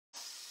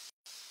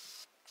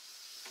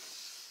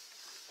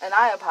And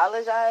I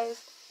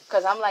apologize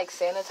because I'm like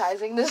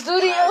sanitizing the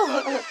studio.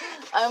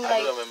 I'm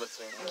like,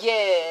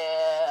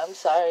 yeah, I'm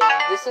sorry.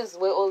 This is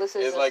what all this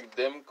is. It's like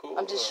dim cool.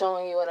 I'm just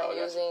showing you what I'm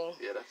using.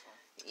 Yeah, that's fine.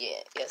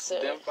 Yeah, yes, sir.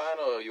 Dim fine,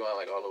 or you want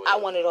like all the way I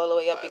up? want it all the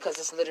way up because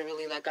it's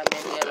literally like I'm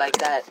in here like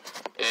that.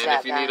 It's and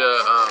if you need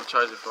a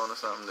charge your phone or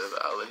something, there's an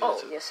outlet here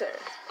too. Yes, sir.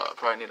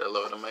 Probably need to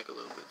lower the mic a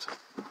little bit too.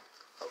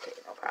 Okay,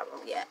 no problem.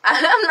 Yeah,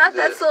 I'm not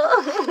that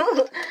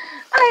tall.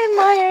 I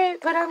admire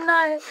it, but I'm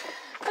not.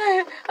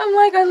 I'm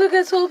like, I look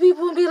at tall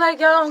people and be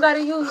like, y'all don't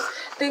gotta use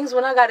things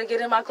when I gotta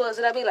get in my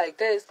closet. I be like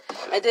this,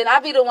 and then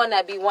I be the one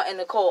that be wanting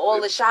to call all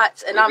the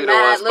shots, and I'm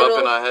mad little.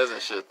 Bumping our heads and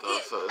shit though,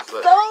 so it's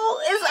like.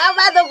 I'd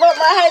rather bump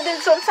my head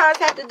than sometimes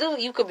have to do.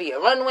 You could be a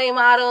runway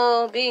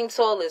model. Being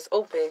tall is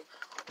open.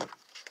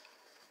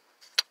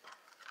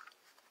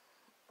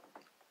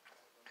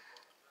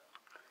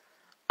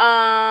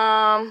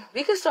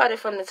 We can start it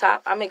from the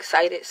top. I'm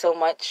excited so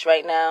much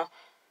right now.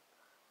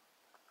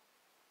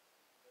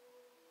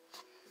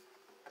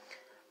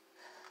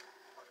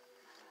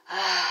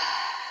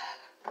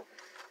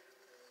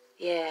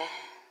 Yeah.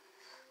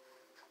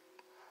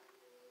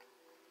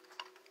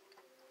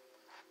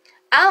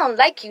 I don't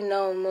like you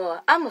no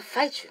more. I'ma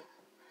fight you.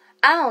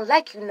 I don't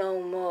like you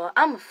no more.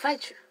 I'ma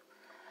fight you.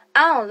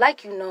 I don't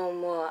like you no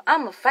more.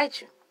 I'ma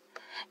fight you.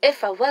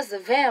 If I was a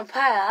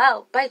vampire,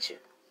 I'll bite you.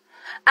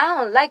 I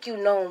don't like you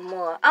no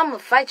more. I'ma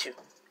fight you.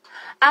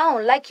 I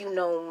don't like you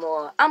no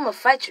more. I'ma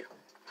fight you.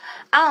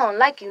 I don't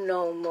like you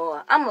no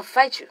more. I'ma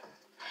fight you.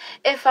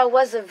 If I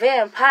was a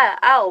vampire,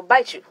 I'll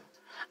bite you.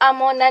 I'm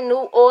on that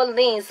New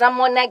Orleans, I'm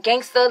on that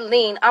gangster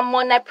lean, I'm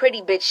on that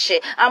pretty bitch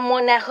shit, I'm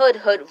on that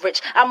hood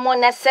rich, I'm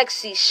on that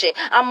sexy shit,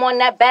 I'm on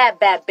that bad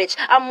bitch,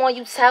 I'm on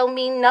you tell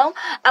me no,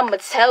 I'ma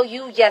tell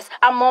you yes,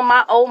 I'm on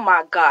my oh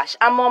my gosh,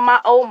 I'm on my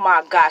oh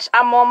my gosh,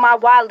 I'm on my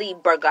Wally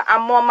Burger,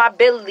 I'm on my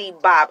Billy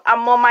Bob,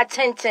 I'm on my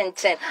 10,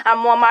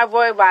 I'm on my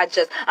Roy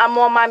Rogers, I'm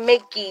on my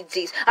Mickey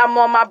D's, I'm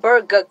on my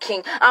Burger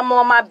King, I'm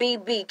on my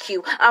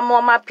BBQ, I'm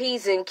on my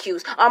P's and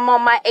Q's, I'm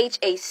on my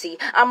HAC,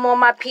 I'm on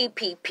my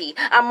PPP,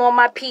 I'm on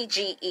my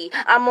PGE,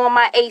 I'm on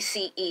my ACE,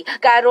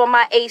 got on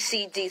my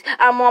ACDs,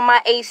 I'm on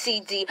my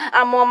ACD,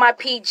 I'm on my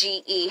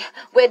PGE,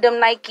 where them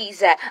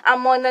Nikes at,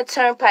 I'm on the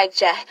turnpike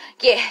jack,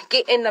 yeah,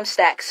 getting them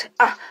stacks,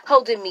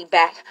 holding me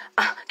back,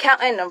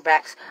 counting them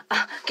racks,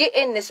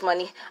 getting this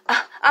money,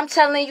 I'm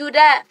telling you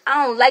that,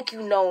 I don't like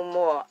you no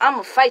more,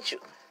 I'ma fight you,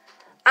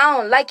 I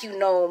don't like you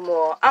no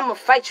more, I'ma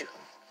fight you,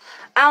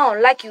 I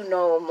don't like you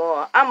no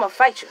more, I'ma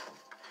fight you,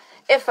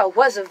 if I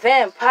was a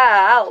vampire,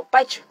 I'll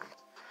bite you.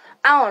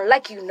 I don't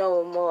like you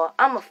no more.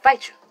 I'ma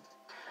fight you.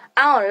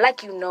 I don't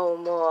like you no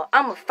more.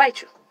 I'ma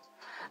fight you.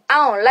 I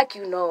don't like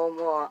you no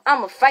more.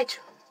 I'ma fight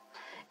you.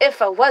 If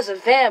I was a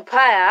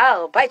vampire,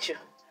 I'll bite you.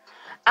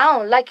 I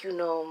don't like you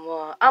no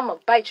more. I'ma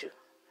bite you.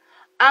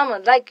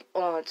 I'ma like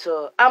you on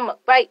tour. I'ma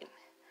bite.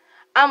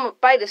 I'ma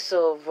bite it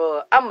so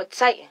raw. I'ma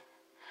tighten.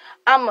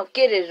 I'ma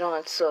get it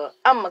on tour.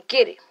 I'ma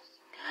get it.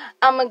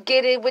 I'ma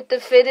get it with the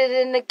fitted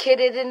and the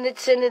kitted and the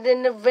tinted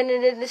and the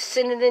rented and the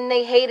sinted and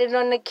they hated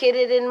on the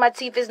kitted and my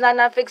teeth is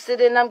not fixed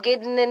and I'm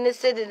getting in the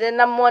sitted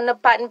and I'm on the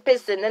pot and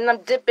pissing and I'm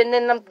dipping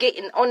and I'm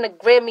getting on the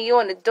Grammy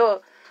on the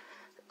door.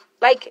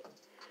 Like it.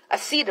 I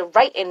see the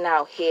writing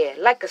out here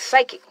like a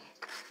psychic.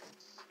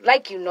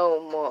 Like you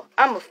no more.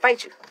 I'ma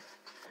fight you.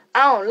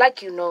 I don't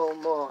like you no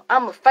more.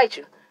 I'ma fight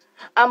you.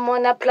 I'm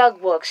on that plug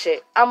walk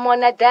shit. I'm on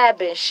that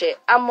dabbing shit.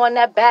 I'm on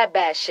that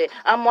bad shit.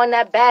 I'm on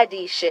that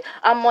baddie shit.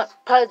 I'm on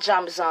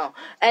pajamas on.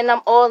 And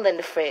I'm all in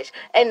the fridge.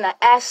 And the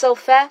ass so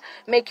fat,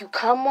 make you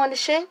come on the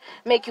shit.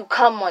 Make you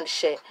come on the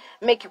shit.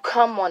 Make you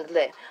come on the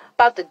lip.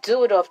 About to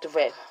do it off the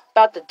rip.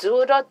 About to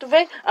do it off the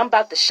rip. I'm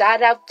about to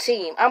shout out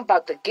team. I'm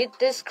about to get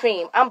this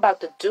cream. I'm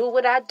about to do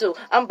what I do.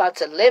 I'm about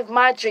to live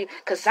my dream.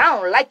 Cause I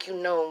don't like you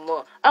no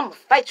more. I'ma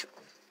fight you.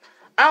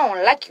 I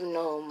don't like you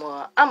no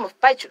more. I'ma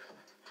fight you.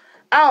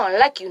 I don't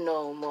like you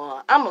no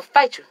more. I'ma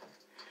fight you.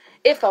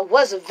 If I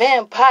was a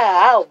vampire,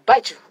 I'll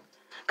bite you.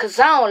 Cause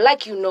I don't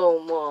like you no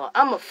more.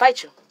 I'ma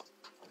fight you.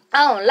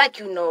 I don't like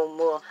you no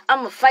more.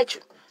 I'ma fight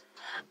you.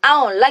 I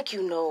don't like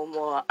you no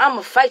more.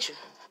 I'ma fight you.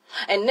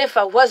 And if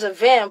I was a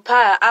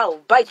vampire, I'll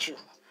bite you.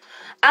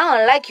 I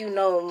don't like you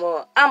no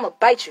more. I'ma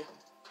bite you.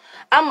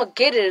 I'ma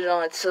get it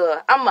on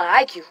tour. I'ma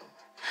hike you.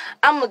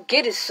 I'ma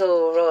get it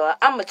so raw.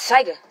 I'm a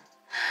tiger.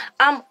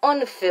 I'm on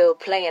the field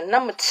playing.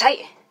 I'm a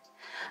titan.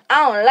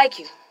 I don't like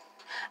you.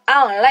 I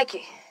don't like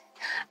it.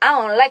 I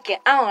don't like it.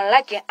 I don't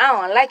like it. I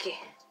don't like it.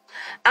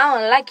 I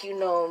don't like you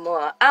no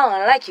more. I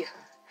don't like you.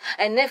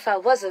 And if I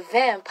was a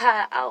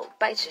vampire, I'll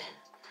bite you.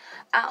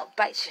 I'll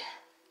bite you.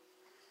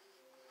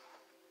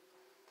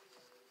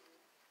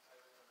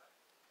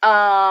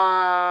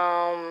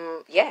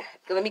 Yeah.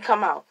 Let me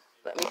come out.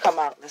 Let me come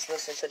out. Let's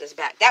listen to this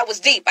back. That was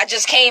deep. I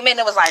just came in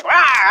and was like, rah.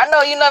 I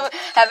know you never.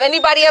 Have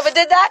anybody ever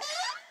did that?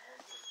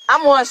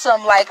 I'm on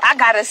some, like, I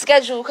got a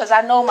schedule because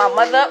I know my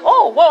mother.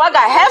 Oh, whoa, I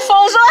got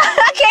headphones on.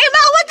 I came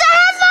out with the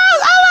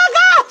headphones. Oh, my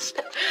gosh.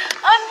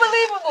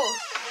 Unbelievable.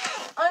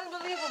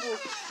 Unbelievable.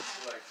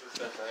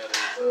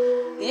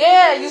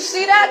 Yeah, you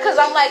see that? Because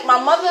I'm like, my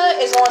mother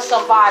is on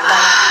Survivor.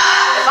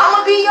 If I'm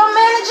going to be your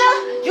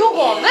manager, you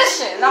going to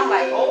listen. And I'm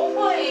like, oh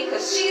boy,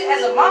 because she,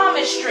 as a mom,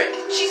 is strict.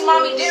 She's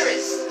mommy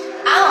dearest.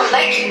 I don't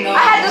like you no more.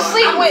 I had to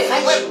sleep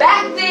with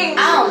back things.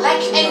 I don't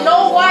like you and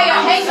no no wire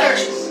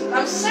hangers.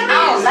 I'm serious.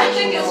 I don't like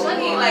think you it's no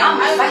funny. more. Like,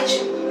 I'ma fight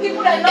you.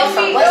 People that know if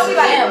me, I they'll was be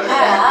a like,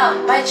 vampire,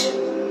 I'll bite you.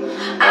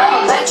 I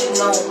don't like you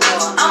no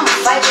more. I'ma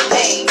fight you.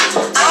 Ay.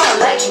 I don't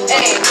like you.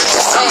 Ay.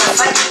 I'ma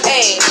fight you.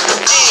 Ay.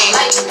 I don't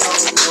like you no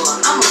more.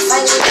 I'ma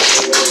fight you.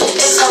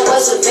 If I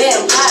was a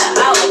vampire,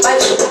 I would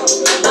bite you.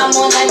 I'm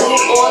on that New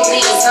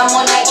Orleans. I'm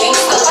on that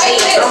gangsta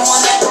shit. I'm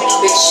on that pretty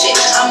bitch shit.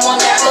 I'm on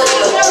that hood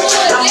look rich.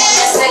 I'm on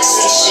that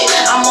sexy shit.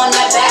 I'm on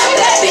that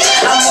bad bitch.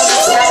 I'm on the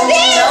tell me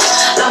no.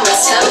 I'ma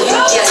tell you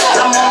yes.